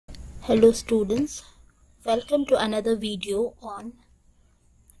Hello students, welcome to another video on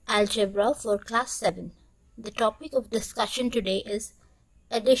algebra for class 7. The topic of discussion today is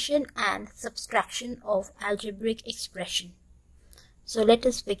addition and subtraction of algebraic expression. So let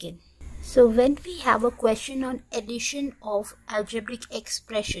us begin. So when we have a question on addition of algebraic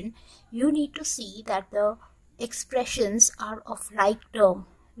expression, you need to see that the expressions are of like term.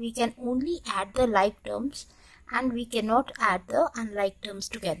 We can only add the like terms and we cannot add the unlike terms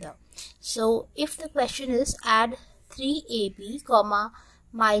together. So if the question is add 3ab comma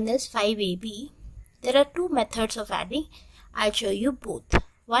minus 5ab, there are two methods of adding. I'll show you both.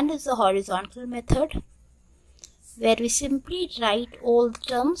 One is the horizontal method, where we simply write all the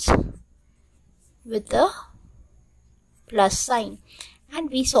terms with the plus sign and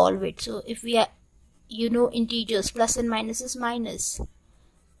we solve it. So if we are, integers, plus and minus is minus.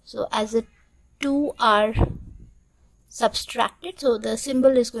 So as the two are subtracted, so the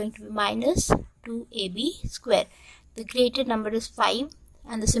symbol is going to be minus 2ab square. The greater number is 5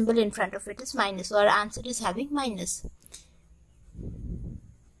 and the symbol in front of it is minus. So our answer is having minus.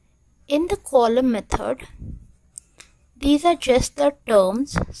 In the column method, these are just the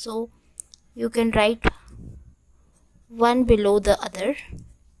terms, so you can write one below the other.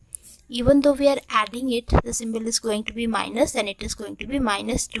 Even though we are adding it, the symbol is going to be minus and it is going to be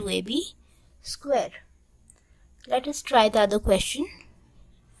minus 2ab square. Let us try the other question.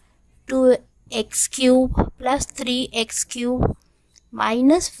 2x cube plus 3x cube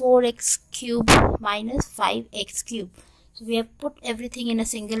minus 4x cube minus 5x cube. So we have put everything in a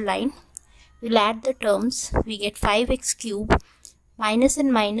single line. We'll add the terms. We get 5x cube, minus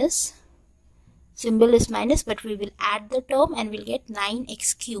and minus. Symbol is minus, but we will add the term and we'll get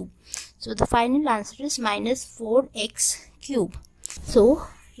 9x cube. So the final answer is minus 4x cube. So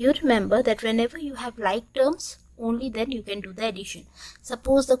you remember that whenever you have like terms, only then you can do the addition.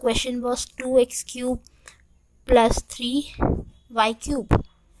 Suppose the question was 2x cube plus 3y cube.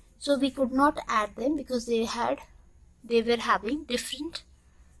 So we could not add them because they were having different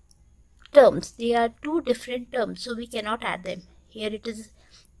terms. They are two different terms, so we cannot add them. Here it is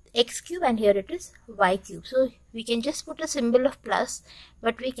x cube and here it is y cube. So we can just put a symbol of plus,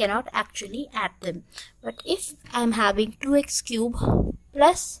 but we cannot actually add them. But if I am having 2x cube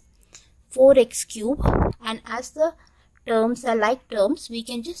plus 4x cube, and as the terms are like terms, we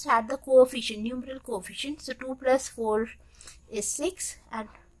can just add the coefficient, numeral coefficient. So 2 plus 4 is 6 and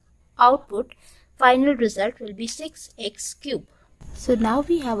output, final result will be 6x cube. So now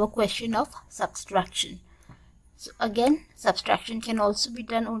we have a question of subtraction. So again, subtraction can also be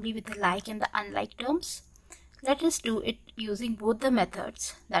done only with the like and the unlike terms. Let us do it using both the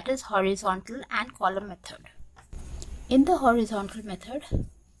methods, that is horizontal and column method. In the horizontal method,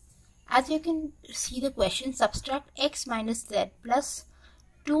 as you can see the question, subtract x minus z plus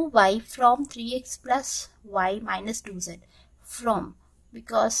 2y from 3x plus y minus 2z. From,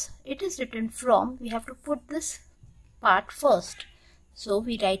 because it is written from, we have to put this part first. So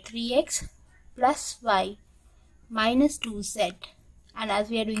we write 3x plus y minus 2z, and as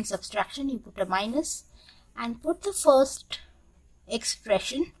we are doing subtraction, you put a minus and put the first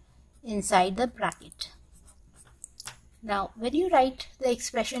expression inside the bracket. Now when you write the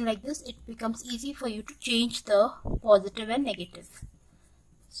expression like this, it becomes easy for you to change the positive and negative.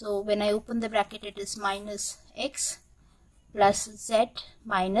 So when I open the bracket, it is minus x plus z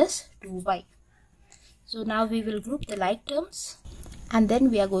minus 2y. So now we will group the like terms and then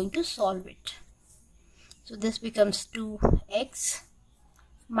we are going to solve it. So this becomes 2x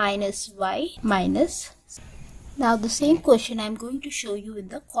minus y minus. Now the same question I am going to show you in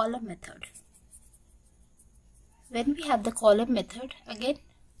the column method. When we have the column method, again,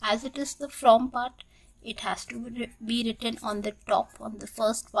 as it is the from part, it has to be written on the top, on the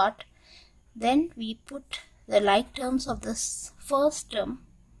first part. Then we put the like terms of the first term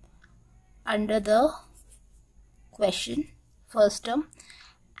under the question, first term,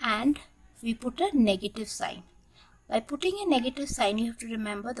 and we put a negative sign. By putting a negative sign, you have to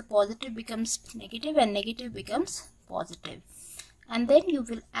remember the positive becomes negative and negative becomes positive. And then you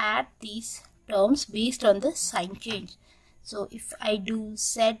will add these terms based on the sign change. So if I do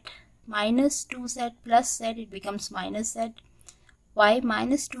z minus 2z plus z, it becomes minus z. Y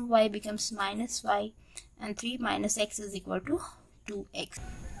minus 2y becomes minus y, and 3 minus x is equal to 2x.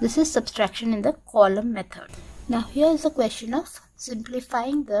 This is subtraction in the column method. Now here is the question of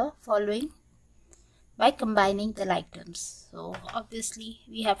simplifying the following by combining the like terms. So obviously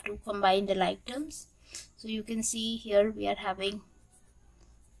we have to combine the like terms. So you can see here we are having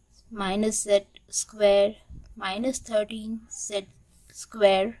minus z square minus 13z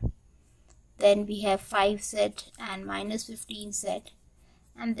square, then we have 5z and minus 15z,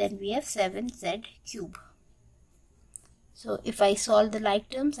 and then we have 7z cube. So if I solve the like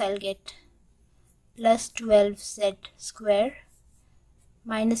terms, I'll get plus 12z square.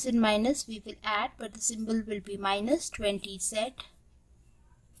 Minus and minus we will add, but the symbol will be minus 20z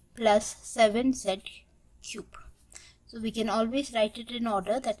plus 7z cube. So we can always write it in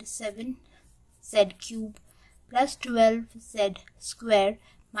order, that is 7z cube plus 12z square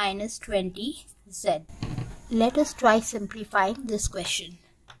minus 20z. Let us try simplifying this question.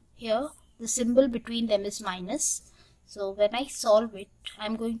 Here the symbol between them is minus. So when I solve it, I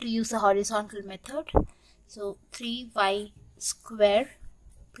am going to use the horizontal method. So 3y square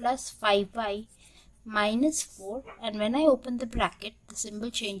plus 5y minus 4, and when I open the bracket, the symbol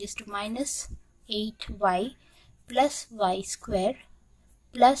changes to minus 8y plus y square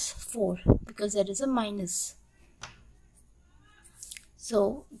plus 4 because there is a minus.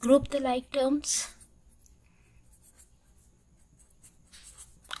 So group the like terms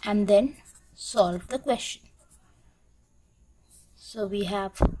and then solve the question. So we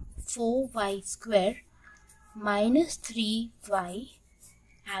have 4y square minus 3y,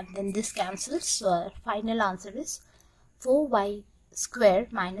 and then this cancels, so our final answer is 4y square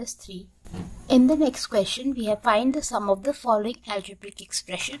minus 3. In the next question, we have find the sum of the following algebraic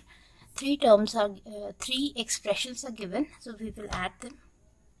expression. Three expressions are given, so we will add them.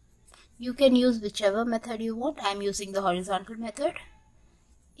 You can use whichever method you want. I am using the horizontal method.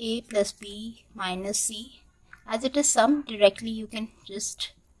 A plus B minus C. As it is sum, directly you can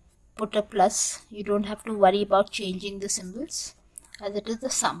just put a plus. You don't have to worry about changing the symbols, as it is the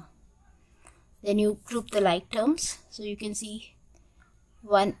sum. Then you group the like terms. So you can see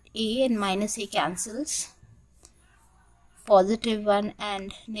 1a and minus a cancels. Positive 1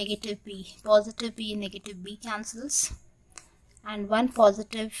 and negative b. Positive b and negative b cancels. And 1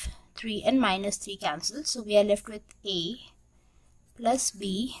 positive 3 and minus 3 cancels. So we are left with a plus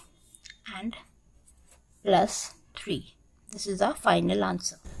b and plus 3. This is our final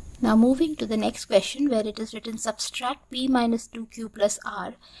answer. Now moving to the next question, where it is written subtract p minus 2q plus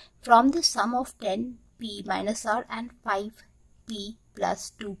r from the sum of 10p minus r and 5p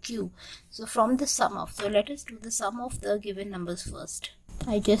plus 2q. So from the sum of, so let us do the sum of the given numbers first.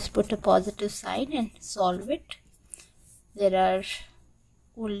 I just put a positive sign and solve it. There are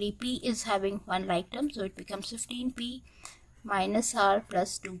only p is having one like term, so it becomes 15p minus r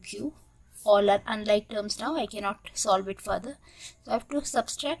plus 2q. All are unlike terms now. I cannot solve it further. So I have to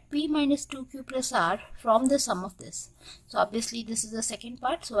subtract p minus 2q plus r from the sum of this. So obviously this is the second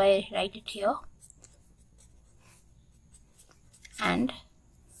part, so I write it here and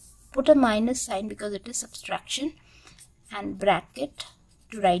put a minus sign because it is subtraction, and bracket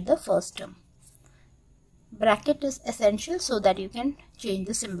to write the first term. Bracket is essential so that you can change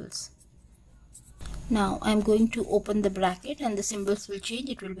the symbols. Now I am going to open the bracket and the symbols will change.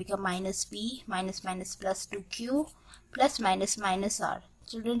 It will become minus p minus minus plus 2q plus minus minus r.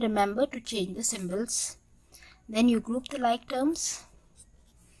 Children, remember to change the symbols. Then you group the like terms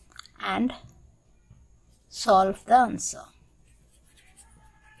and solve the answer.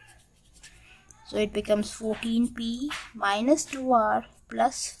 So it becomes 14p minus 2r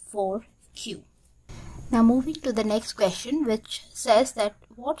plus 4q. Now moving to the next question, which says that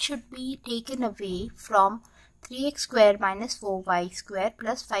what should be taken away from 3x square minus 4y square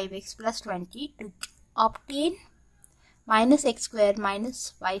plus 5x plus 20 to obtain minus x square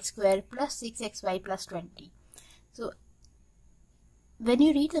minus y square plus 6xy plus 20. So when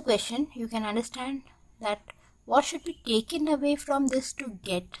you read the question, you can understand that what should be taken away from this to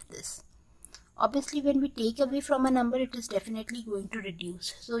get this. Obviously when we take away from a number, it is definitely going to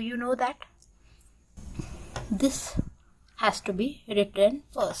reduce. So you know that this has to be written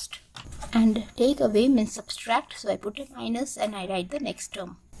first, and take away means subtract, so I put a minus and I write the next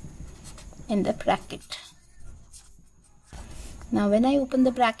term in the bracket. Now when I open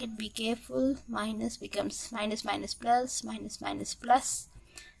the bracket, be careful, minus becomes minus minus plus, minus minus plus,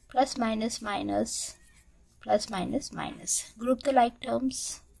 plus minus minus, plus minus minus. Group the like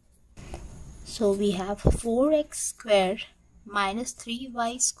terms. So we have 4x square minus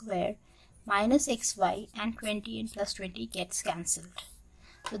 3y square minus xy, and 20 and plus 20 gets cancelled.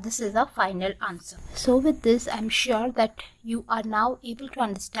 So this is the final answer. So with this, I'm sure that you are now able to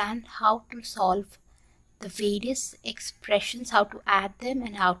understand how to solve the various expressions, how to add them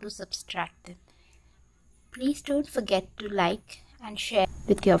and how to subtract them. Please don't forget to like and share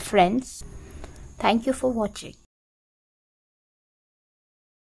with your friends. Thank you for watching.